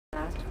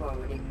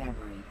forwarding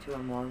memory to a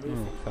more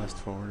recent. Fast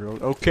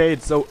forward. Okay,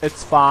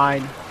 it's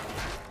fine.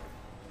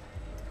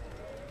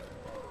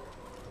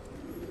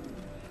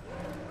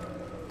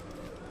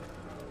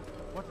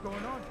 What's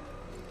going on?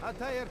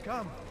 Altair,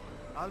 come.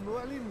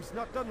 Al-Mualim's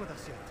not done with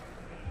us yet.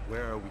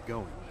 Where are we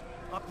going?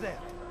 Up there.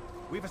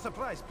 We've a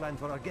surprise planned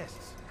for our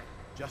guests.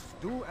 Just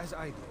do as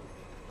I do.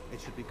 It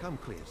should become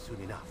clear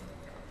soon enough.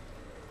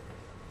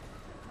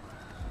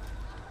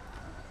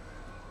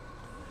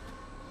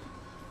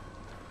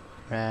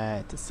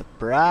 Right, a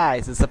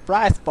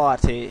surprise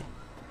party.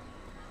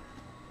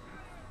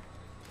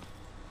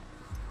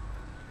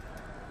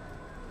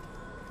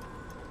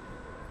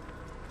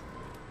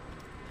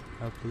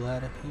 Up the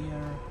ladder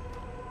here.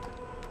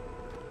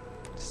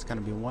 This is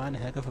gonna be one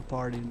heck of a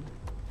party.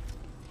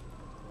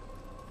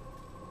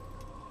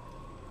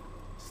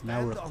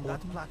 Now we're on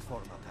that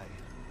platform, Altair.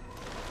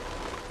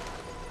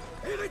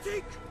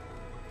 Heretic!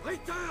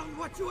 Return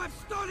what you have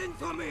stolen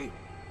from me!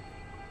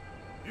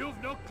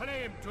 You've no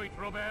claim to it,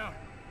 Robert.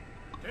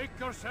 Take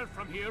yourself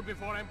from here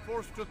before I'm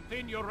forced to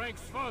thin your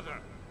ranks further.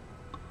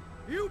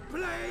 You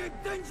play a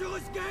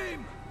dangerous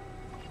game!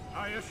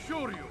 I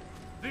assure you,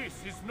 this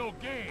is no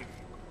game.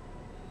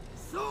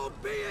 So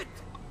be it!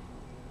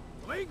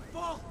 Bring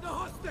forth the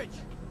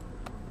hostage!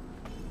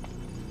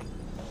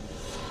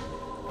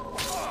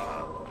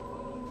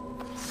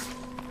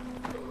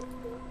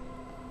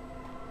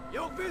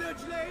 Your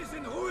village lays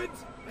in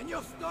ruins, and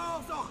your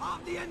stores are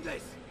hardly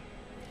endless.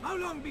 How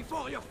long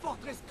before your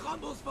fortress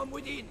crumbles from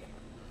within?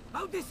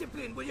 How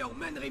disciplined will your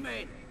men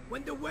remain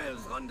when the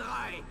wells run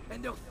dry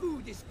and their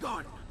food is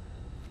gone?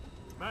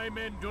 My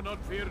men do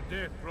not fear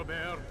death,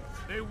 Robert.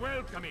 They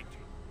welcome it,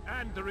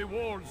 and the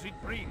rewards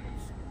it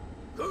brings.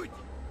 Good.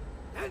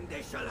 Then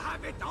they shall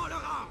have it all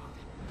around.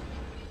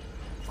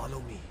 Follow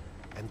me,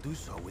 and do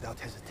so without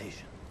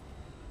hesitation.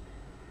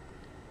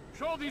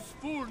 Show this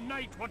fool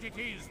knight what it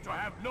is to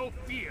have no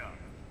fear.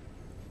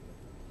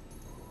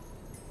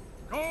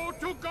 Go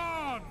to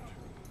God!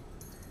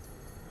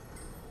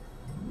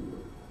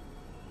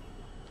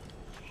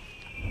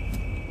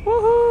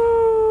 Woohoo!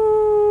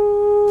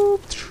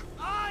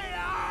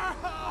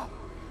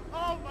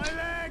 Oh, my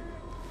leg!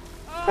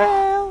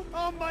 Well.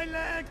 Oh, my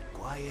leg!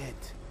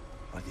 Quiet,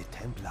 or the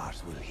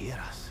Templars will hear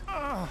us.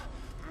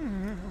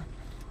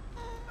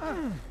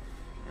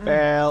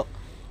 Fail.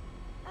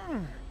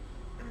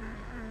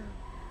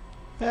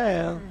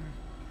 Fail.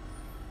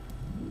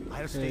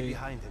 I'll stay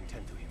behind and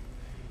tend to him.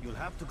 You'll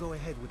have to go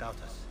ahead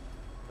without us.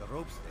 The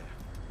ropes there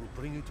will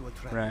bring you to a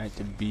trap. Right,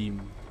 the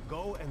beam.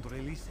 Go and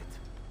release it.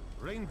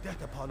 Rain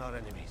death upon our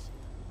enemies.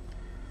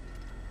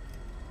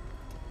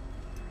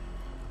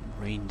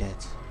 Rain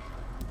dead.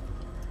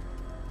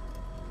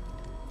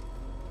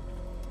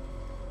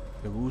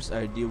 The whose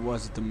idea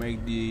was to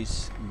make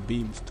these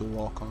beams to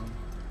walk on.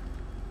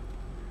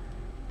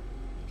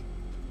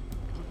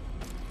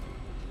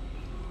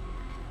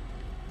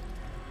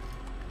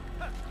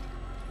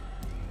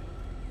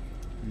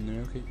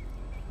 Okay.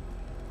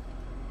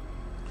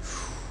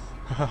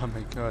 Oh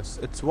my gosh,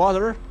 it's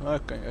water.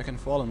 Okay, I can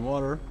fall in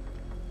water.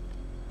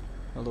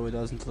 Although it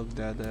doesn't look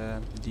that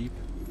deep.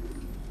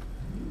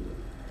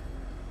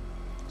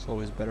 It's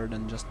always better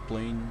than just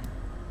plain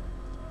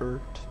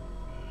earth.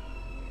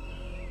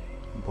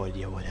 But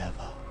yeah,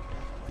 whatever.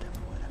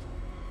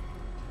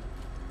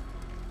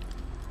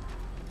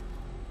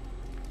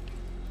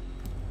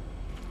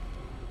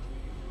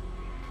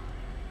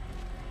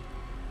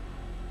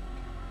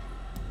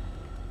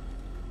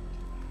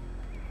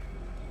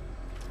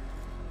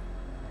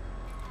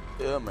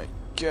 Oh my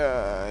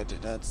god,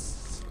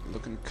 that's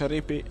looking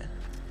creepy.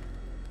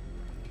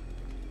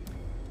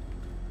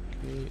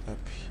 Okay,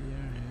 up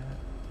here, yeah.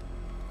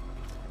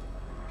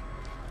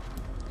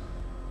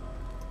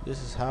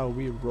 This is how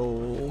we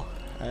roll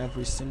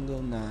every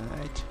single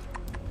night.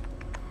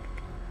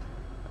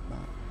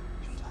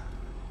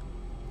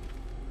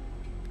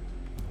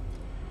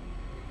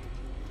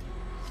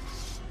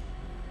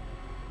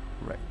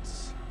 Right,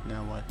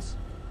 now what?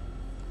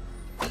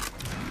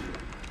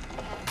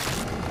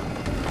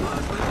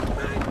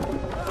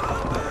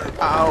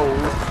 Ow!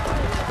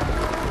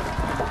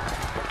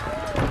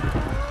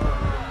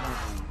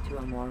 To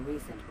a more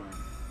recent one.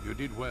 You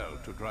did well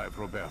to drive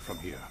Robert from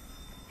here.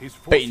 His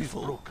force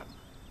Painful. is broken.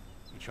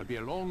 It shall be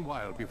a long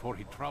while before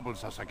he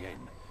troubles us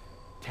again.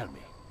 Tell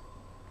me,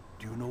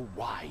 do you know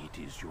why it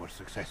is you are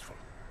successful?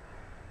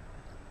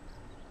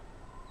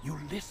 You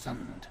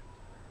listened.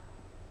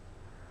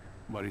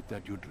 Were it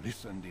that you'd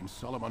listened in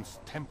Solomon's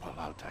temple,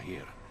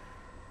 Altair,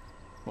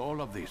 all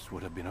of this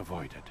would have been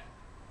avoided.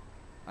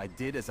 I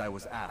did as I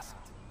was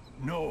asked.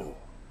 No,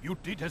 you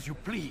did as you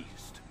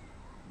pleased.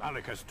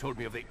 Malik has told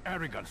me of the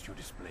arrogance you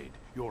displayed,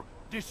 your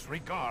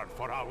disregard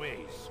for our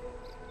ways.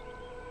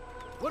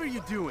 What are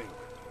you doing?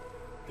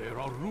 There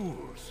are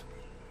rules.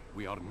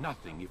 We are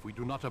nothing if we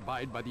do not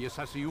abide by the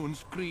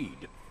Assassin's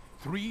creed.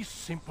 3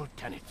 simple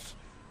tenets,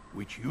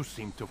 which you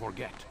seem to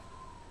forget.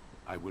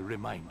 I will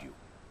remind you.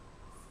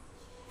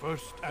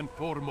 First and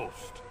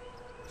foremost,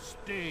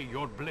 stay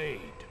your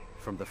blade.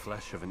 From the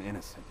flesh of an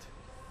innocent.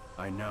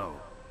 I know.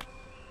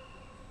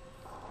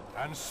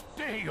 And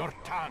stay your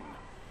tongue,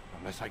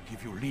 unless I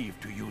give you leave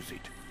to use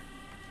it.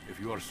 If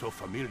you are so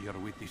familiar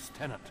with this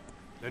tenant,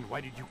 then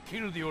why did you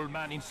kill the old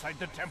man inside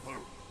the temple?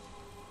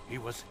 He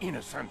was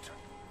innocent.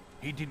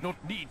 He did not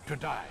need to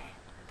die.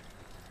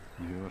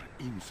 Your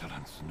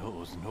insolence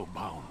knows no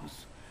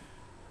bounds.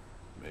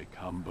 Make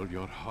humble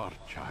your heart,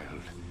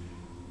 child,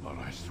 or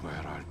I swear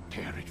I'll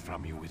tear it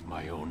from you with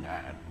my own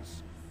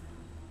hands.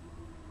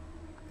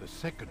 The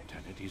second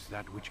tenet is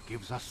that which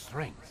gives us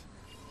strength.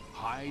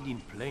 Hide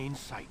in plain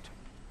sight.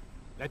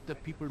 Let the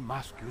people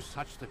mask you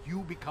such that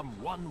you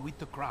become one with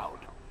the crowd.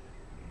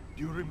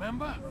 Do you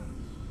remember?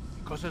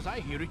 Because as I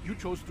hear it, you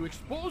chose to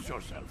expose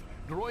yourself,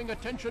 drawing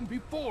attention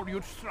before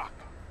you'd struck.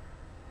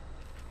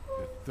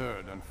 The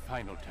third and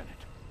final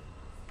tenet.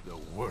 The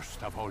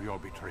worst of all your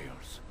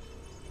betrayals.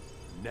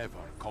 Never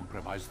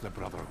compromise the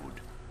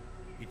Brotherhood.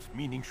 Its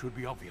meaning should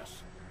be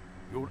obvious.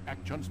 Your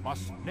actions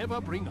must never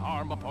bring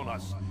harm upon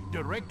us,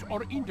 direct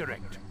or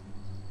indirect.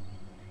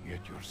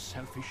 Yet your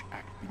selfish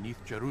act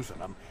beneath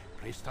Jerusalem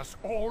placed us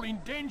all in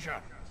danger.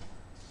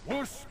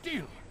 Worse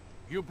still,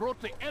 you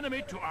brought the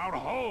enemy to our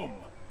home.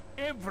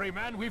 Every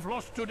man we've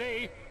lost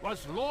today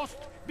was lost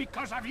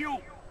because of you.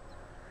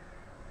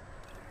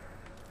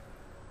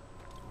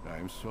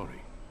 I'm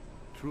sorry.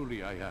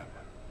 Truly I am.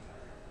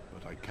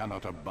 But I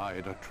cannot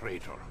abide a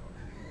traitor.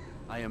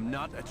 I am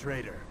not a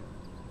traitor.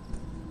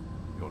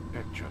 Your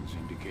actions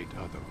indicate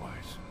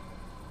otherwise.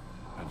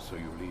 And so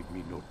you leave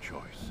me no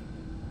choice.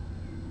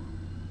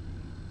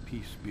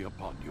 Peace be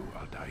upon you,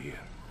 Altair.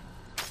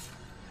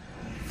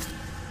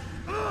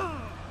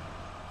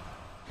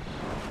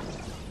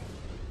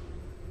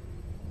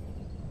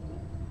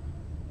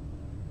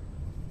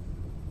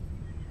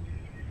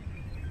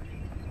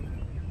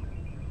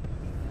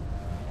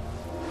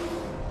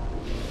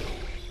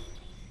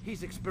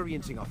 He's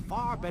experiencing a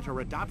far better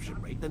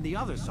adoption rate than the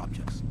other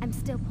subjects. I'm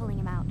still pulling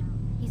him out.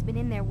 He's been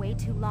in there way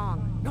too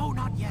long. No,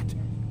 not yet.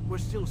 We're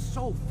still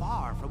so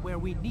far from where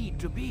we need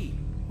to be.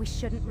 We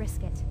shouldn't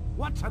risk it.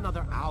 What's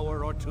another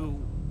hour or two?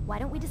 Why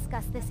don't we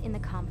discuss this in the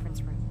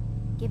conference room?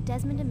 Give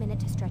Desmond a minute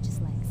to stretch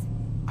his legs.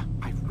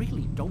 I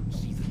really don't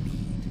see the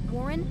need.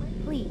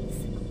 Warren,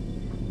 please.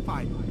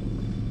 Fine.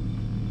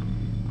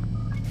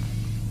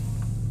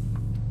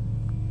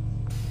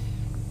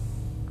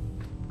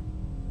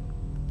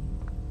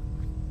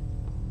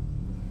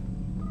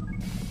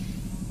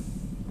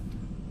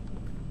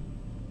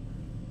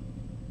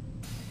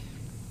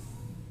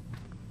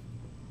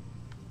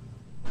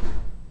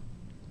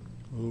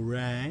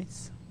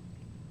 Alright.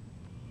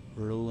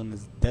 Rolling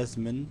is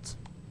Desmond,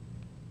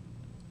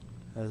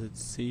 as it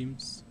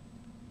seems.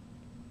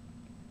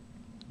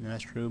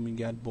 Nice room you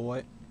got,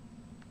 boy.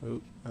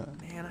 Oh,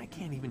 Man, I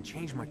can't even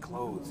change my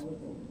clothes.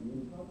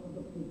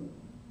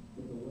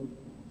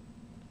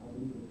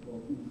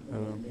 oh,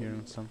 I'm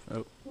hearing something.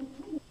 Oh,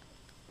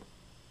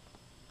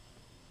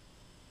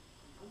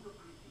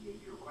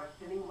 Appreciate your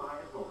questioning my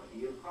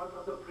authority in front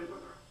of the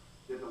prisoner.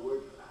 There's a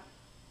word for that.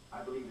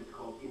 I believe it's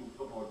called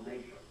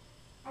insubordination.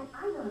 And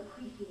I don't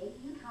appreciate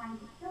you trying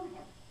to kill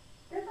him.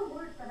 There's a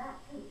word for that,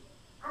 too.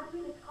 I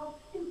believe it's called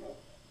stupid.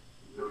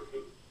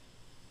 Lucy,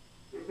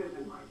 this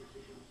isn't my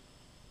decision.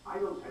 I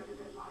don't set the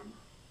deadline.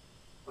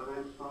 But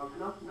I'm smart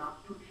enough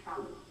not to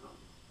challenge them.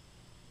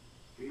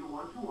 Do you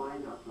want to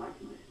wind up like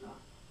Mila?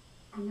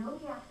 I know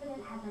the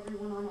accident has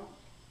everyone on edge.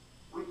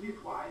 Which is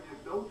why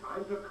there's no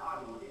time to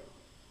coddle him.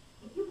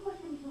 If you push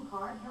him too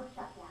hard, he'll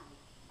shut down.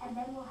 And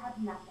then we'll have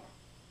nothing.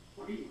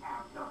 We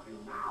have nothing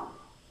now.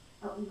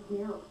 But we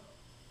will.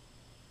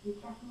 You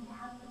just need to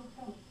have a little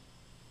faith.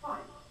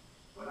 Fine.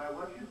 But I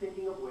want you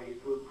thinking of ways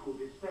to improve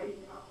his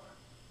staying power.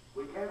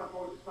 We can't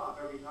afford to stop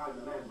every time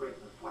the man breaks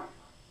a sweat.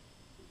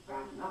 It's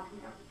bad enough we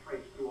have to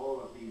trace through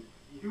all of these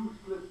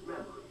useless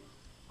memories.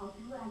 I'll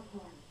do what I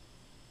can.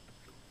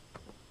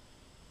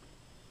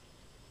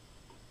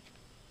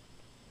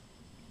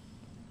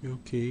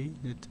 okay.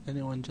 Did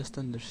anyone just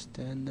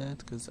understand that?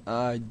 Because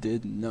I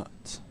did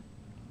not.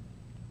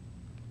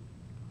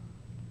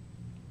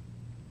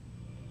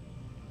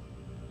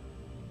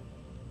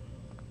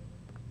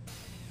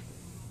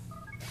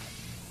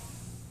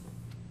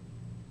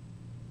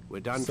 We're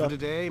done for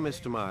today,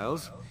 Mr.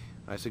 Miles.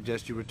 I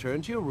suggest you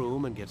return to your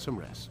room and get some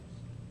rest.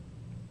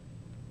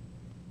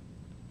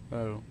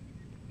 Oh,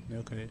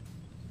 okay.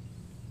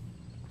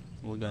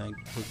 We'll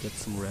get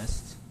some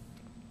rest.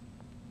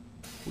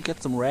 We'll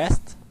get some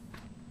rest.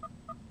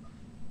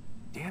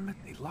 Damn it,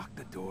 they locked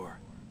the door.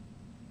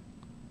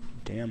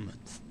 Damn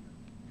it.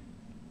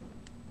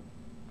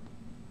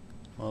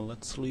 Well,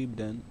 let's sleep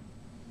then.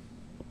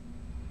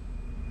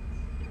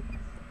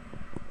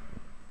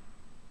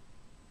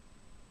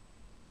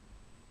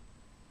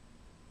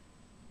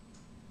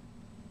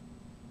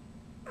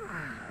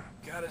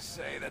 Gotta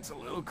say, that's a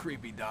little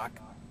creepy, Doc.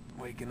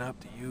 Waking up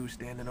to you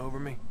standing over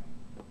me.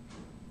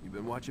 You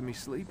been watching me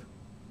sleep?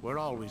 We're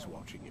always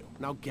watching you.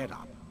 Now get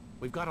up.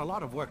 We've got a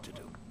lot of work to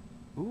do.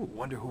 Ooh,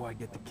 wonder who I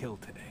get to kill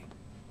today.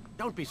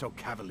 Don't be so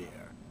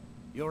cavalier.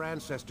 Your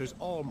ancestors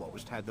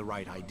almost had the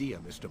right idea,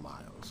 Mr.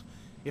 Miles.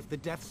 If the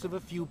deaths of a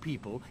few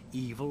people,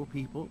 evil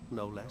people,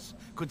 no less,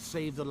 could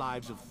save the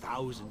lives of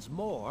thousands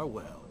more,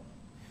 well,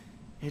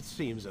 it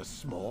seems a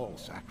small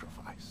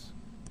sacrifice.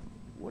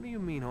 What do you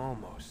mean,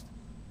 almost?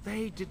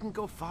 They didn't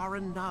go far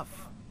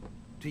enough.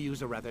 To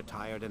use a rather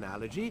tired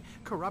analogy,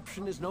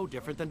 corruption is no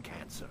different than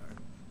cancer.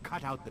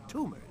 Cut out the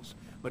tumors,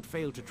 but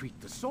fail to treat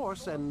the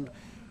source and,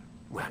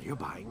 well, you're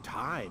buying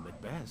time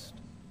at best.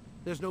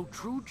 There's no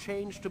true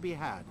change to be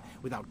had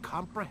without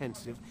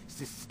comprehensive,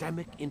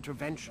 systemic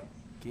intervention.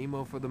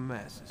 Chemo for the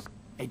masses.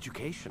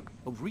 Education,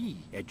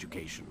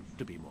 re-education,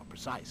 to be more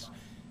precise.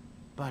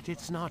 But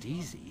it's not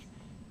easy,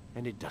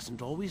 and it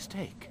doesn't always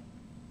take.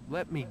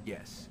 Let me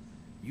guess.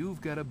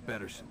 You've got a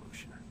better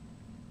solution.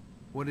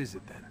 What is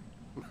it then?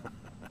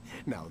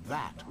 Now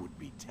that would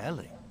be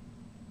telling.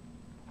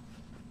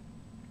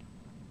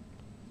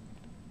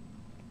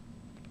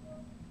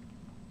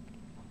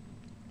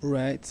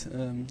 Right,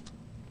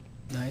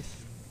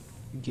 nice.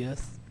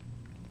 Guess.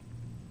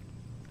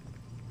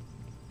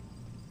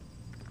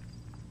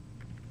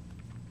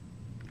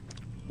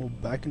 Well,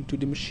 back into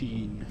the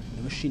machine.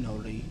 The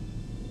machinery.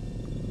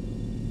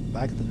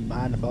 Back to the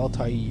man of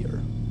Altair,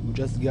 who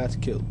just got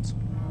killed.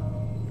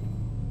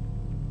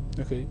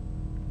 Okay.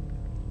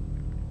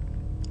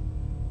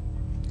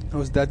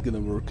 How's that gonna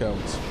work out?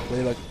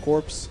 Play like a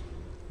corpse?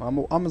 I'm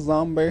a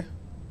zombie.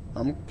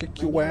 I'm gonna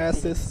kick your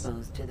asses.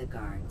 Exposed to the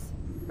guards.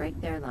 Break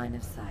their line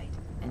of sight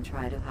and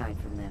try to hide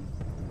from them.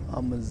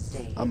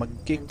 I'm a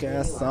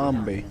kick-ass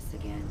zombie.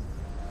 Again.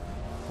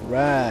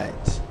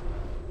 Right.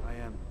 I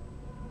am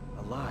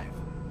alive.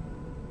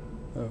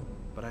 Oh.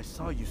 But I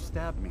saw you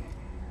stab me.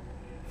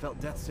 Felt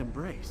death's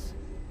embrace.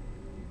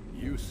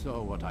 You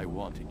saw what I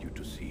wanted you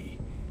to see.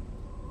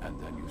 And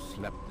then you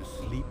slept the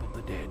sleep of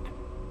the dead.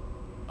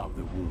 Of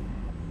the womb.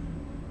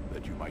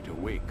 That you might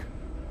awake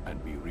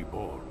and be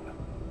reborn.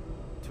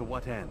 To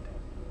what end?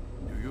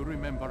 Do you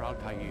remember,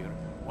 Altair,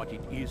 what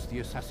it is the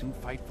assassins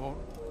fight for?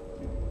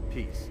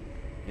 Peace.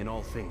 In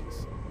all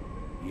things.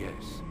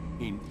 Yes,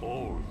 in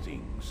all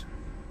things.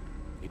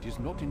 It is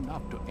not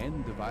enough to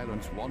end the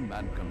violence one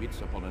man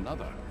commits upon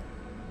another.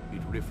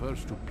 It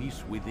refers to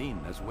peace within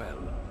as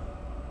well.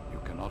 You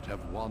cannot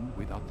have one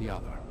without the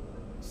other.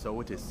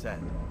 So it is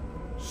said.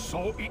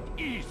 So it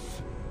is!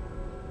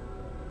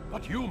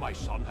 But you, my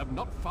son, have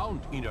not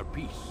found inner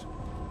peace.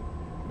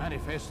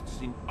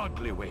 Manifests in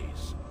ugly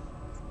ways.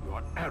 You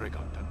are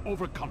arrogant and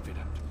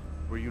overconfident.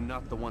 Were you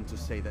not the one to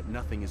say that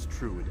nothing is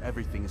true and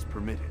everything is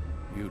permitted?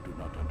 You do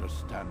not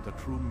understand the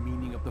true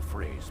meaning of the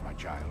phrase, my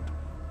child.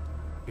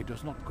 It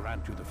does not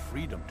grant you the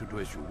freedom to do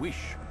as you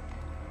wish.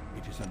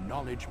 It is a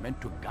knowledge meant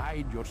to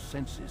guide your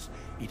senses.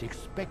 It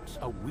expects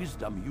a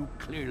wisdom you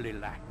clearly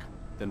lack.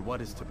 Then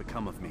what is to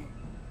become of me?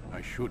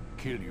 I should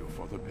kill you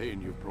for the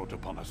pain you've brought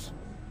upon us.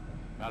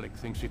 Malik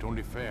thinks it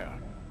only fair.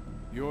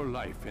 Your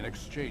life in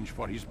exchange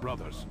for his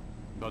brother's.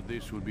 But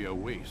this will be a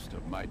waste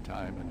of my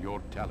time and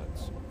your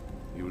talents.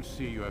 You will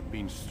see you have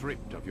been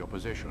stripped of your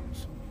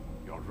possessions.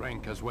 Your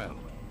rank as well.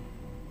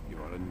 You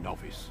are a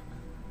novice.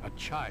 A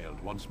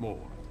child once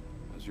more.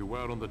 As you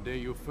were on the day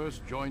you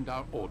first joined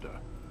our order.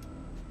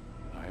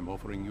 I am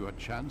offering you a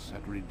chance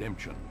at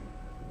redemption.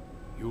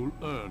 You'll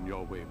earn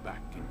your way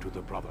back into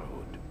the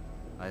Brotherhood.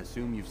 I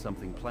assume you've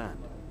something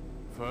planned.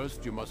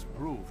 First, you must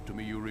prove to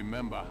me you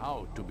remember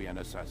how to be an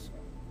assassin.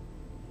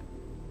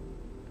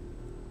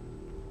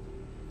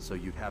 So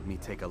you'd have me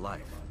take a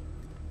life?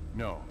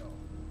 No.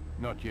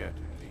 Not yet,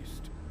 at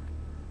least.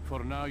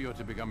 For now, you're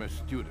to become a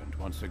student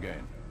once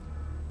again.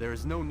 There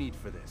is no need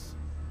for this.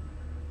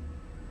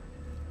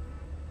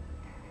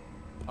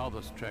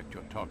 Others tracked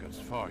your targets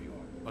for you,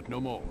 but no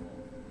more.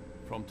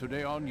 From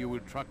today on, you will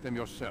track them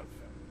yourself.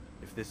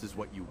 If this is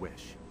what you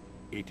wish.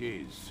 It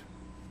is.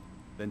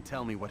 Then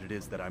tell me what it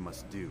is that I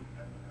must do.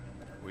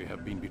 We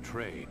have been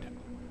betrayed.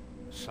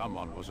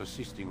 Someone was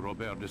assisting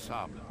Robert de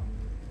Sable.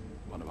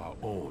 One of our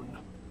own.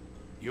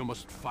 You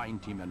must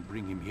find him and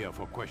bring him here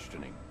for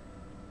questioning.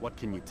 What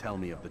can you tell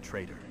me of the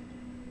traitor?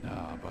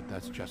 Ah, but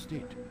that's just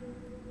it.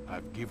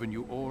 I've given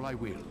you all I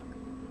will.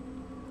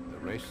 The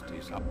rest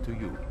is up to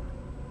you.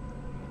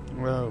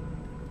 Well,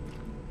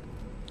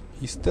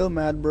 he's still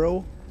mad,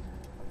 bro.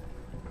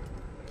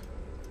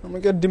 I'm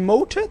gonna get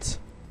demoted?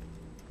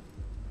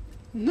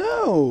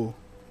 No!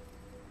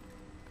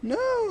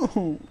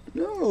 No!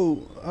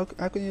 No!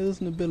 How can you lose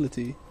an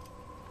ability?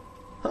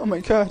 Oh my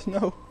god,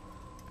 no!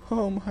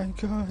 Oh my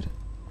god.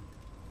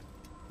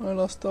 I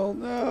lost all.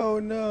 No,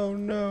 no,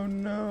 no,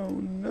 no,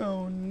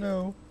 no,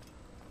 no.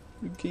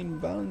 Regain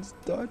balance,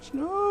 dodge.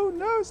 No,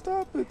 no,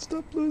 stop it.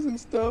 Stop losing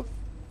stuff.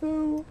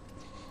 No.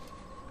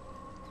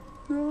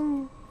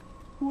 No.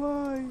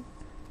 Why?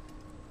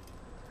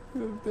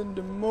 I've been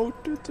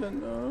demoted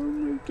and oh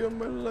my god,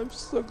 my life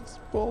sucks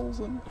balls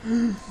and.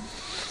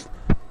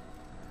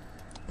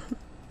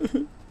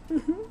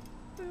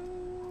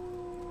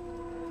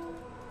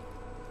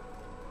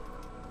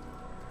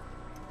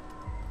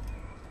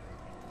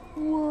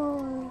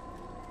 Why?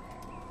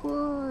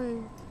 Why?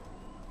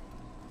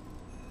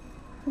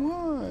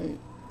 Why?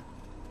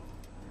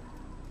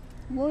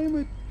 Why am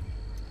I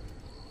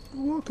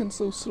walking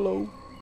so slow?